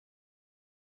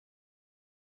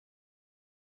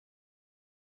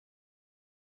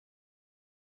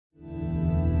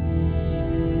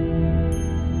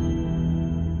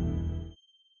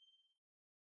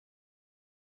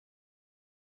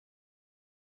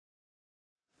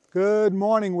Good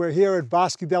morning. We're here at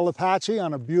Bosque del Apache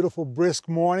on a beautiful brisk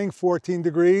morning, 14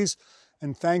 degrees,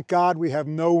 and thank God we have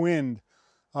no wind.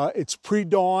 It's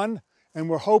pre-dawn, and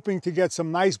we're hoping to get some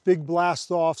nice big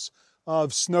blast-offs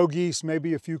of snow geese,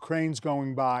 maybe a few cranes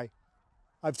going by.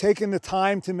 I've taken the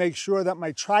time to make sure that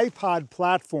my tripod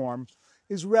platform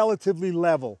is relatively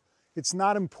level. It's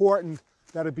not important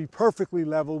that it be perfectly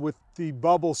level with the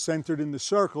bubble centered in the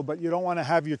circle, but you don't want to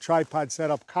have your tripod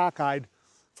set up cockeyed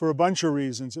for a bunch of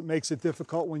reasons. It makes it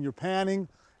difficult when you're panning,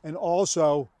 and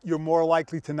also you're more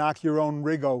likely to knock your own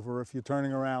rig over if you're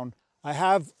turning around. I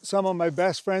have some of my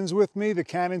best friends with me, the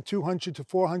Canon 200 to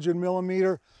 400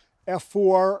 millimeter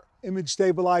f4 image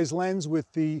stabilized lens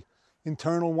with the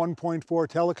internal 1.4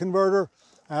 teleconverter.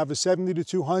 I have a 70 to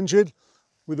 200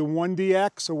 with a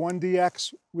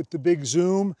 1DX with the big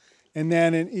zoom, and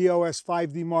then an EOS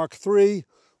 5D Mark III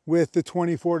with the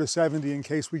 24 to 70 in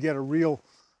case we get a real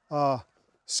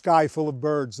sky full of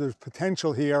birds. There's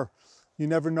potential here. You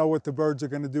never know what the birds are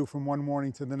going to do from one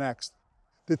morning to the next.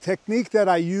 The technique that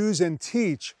I use and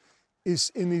teach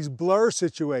is in these blur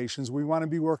situations. We want to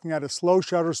be working at a slow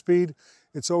shutter speed.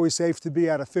 It's always safe to be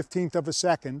at a 1/15 of a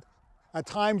second. At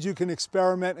times you can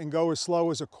experiment and go as slow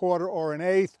as a quarter or an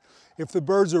eighth. If the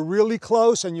birds are really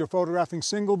close and you're photographing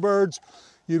single birds,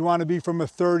 you'd want to be from a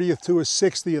 30th to a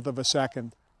 60th of a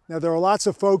second. Now there are lots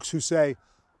of folks who say,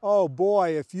 oh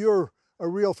boy, if you're a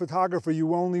real photographer,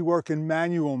 you only work in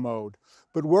manual mode.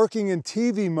 But working in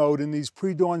TV mode in these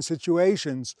pre-dawn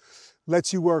situations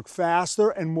lets you work faster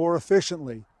and more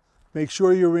efficiently. Make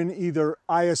sure you're in either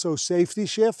ISO safety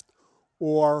shift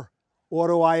or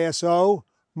auto ISO.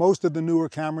 Most of the newer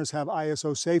cameras have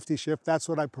ISO safety shift. That's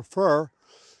what I prefer.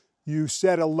 You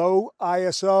set a low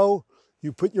ISO,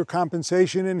 you put your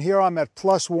compensation in here. I'm at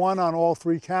 +1 on all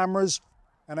three cameras,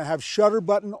 and I have shutter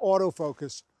button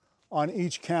autofocus on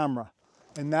each camera.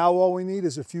 And now all we need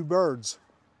is a few birds.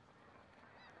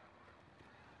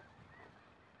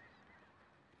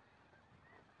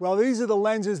 Well, these are the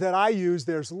lenses that I use.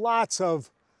 There's lots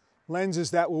of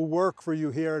lenses that will work for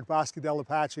you here at Bosque del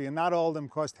Apache, and not all of them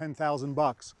cost 10,000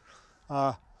 bucks.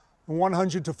 The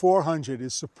 100 to 400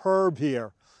 is superb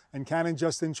here, and Canon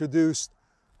just introduced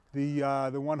the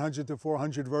 100 to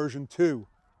 400 version 2.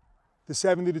 The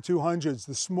 70 to 200s,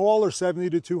 the smaller 70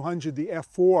 to 200, the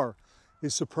f4,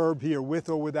 is superb here with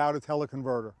or without a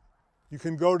teleconverter. You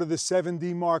can go to the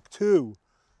 7D Mark II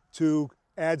to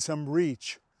add some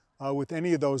reach with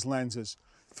any of those lenses.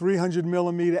 300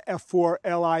 millimeter f4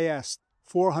 LIS,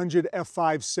 400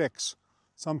 f5.6.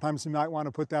 Sometimes you might want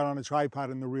to put that on a tripod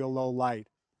in the real low light.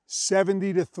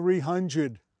 70 to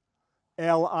 300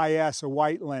 LIS, a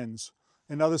white lens,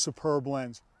 another superb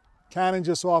lens. Canon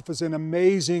just offers an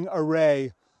amazing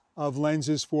array of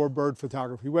lenses for bird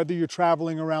photography, whether you're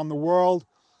traveling around the world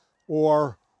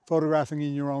or photographing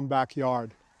in your own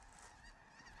backyard.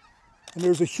 And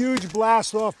there's a huge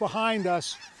blast off behind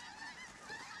us.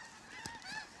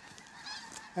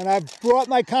 And I've brought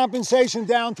my compensation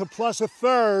down to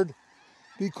 +1/3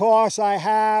 because I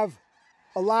have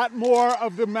a lot more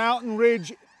of the mountain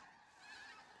ridge.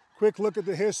 Quick look at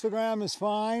the histogram is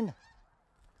fine.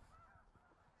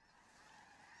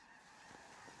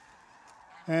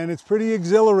 And it's pretty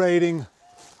exhilarating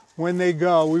when they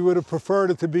go. We would have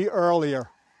preferred it to be earlier,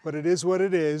 but it is what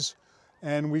it is.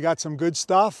 And we got some good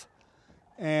stuff.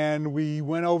 And we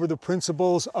went over the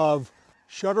principles of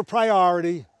shutter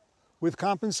priority with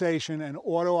compensation and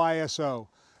auto ISO.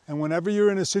 And whenever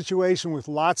you're in a situation with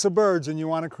lots of birds and you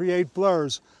want to create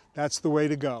blurs, that's the way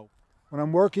to go. When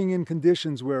I'm working in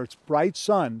conditions where it's bright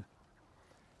sun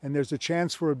and there's a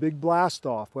chance for a big blast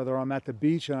off, whether I'm at the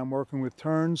beach and I'm working with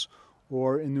terns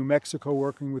or in New Mexico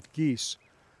working with geese,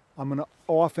 I'm going to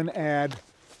often add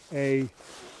a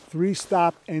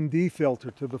 3-stop ND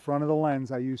filter to the front of the lens.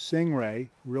 I use Stingray,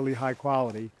 really high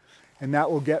quality, and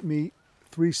that will get me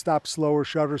 3-stop slower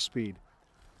shutter speed.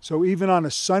 So even on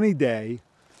a sunny day,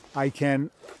 I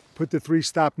can put the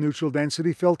 3-stop neutral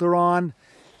density filter on,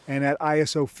 and at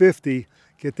ISO 50,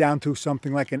 get down to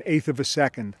something like an 1/8 of a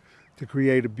second to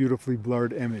create a beautifully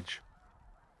blurred image.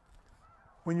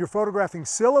 When you're photographing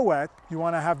silhouette, you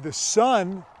want to have the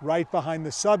sun right behind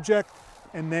the subject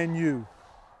and then you.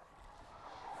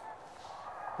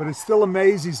 But it still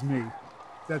amazes me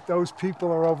that those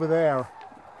people are over there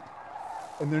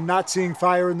and they're not seeing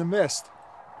fire in the mist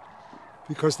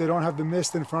because they don't have the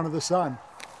mist in front of the sun.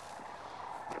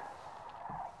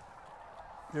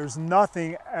 There's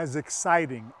nothing as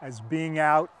exciting as being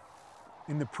out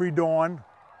in the pre-dawn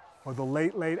or the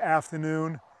late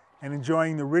afternoon and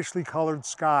enjoying the richly colored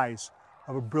skies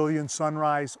of a brilliant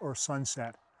sunrise or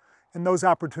sunset. And those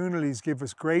opportunities give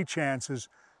us great chances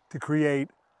to create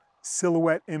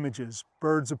silhouette images,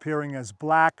 birds appearing as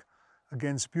black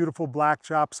against beautiful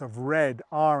backdrops of red,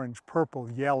 orange,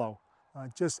 purple, yellow.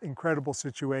 Just incredible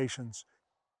situations.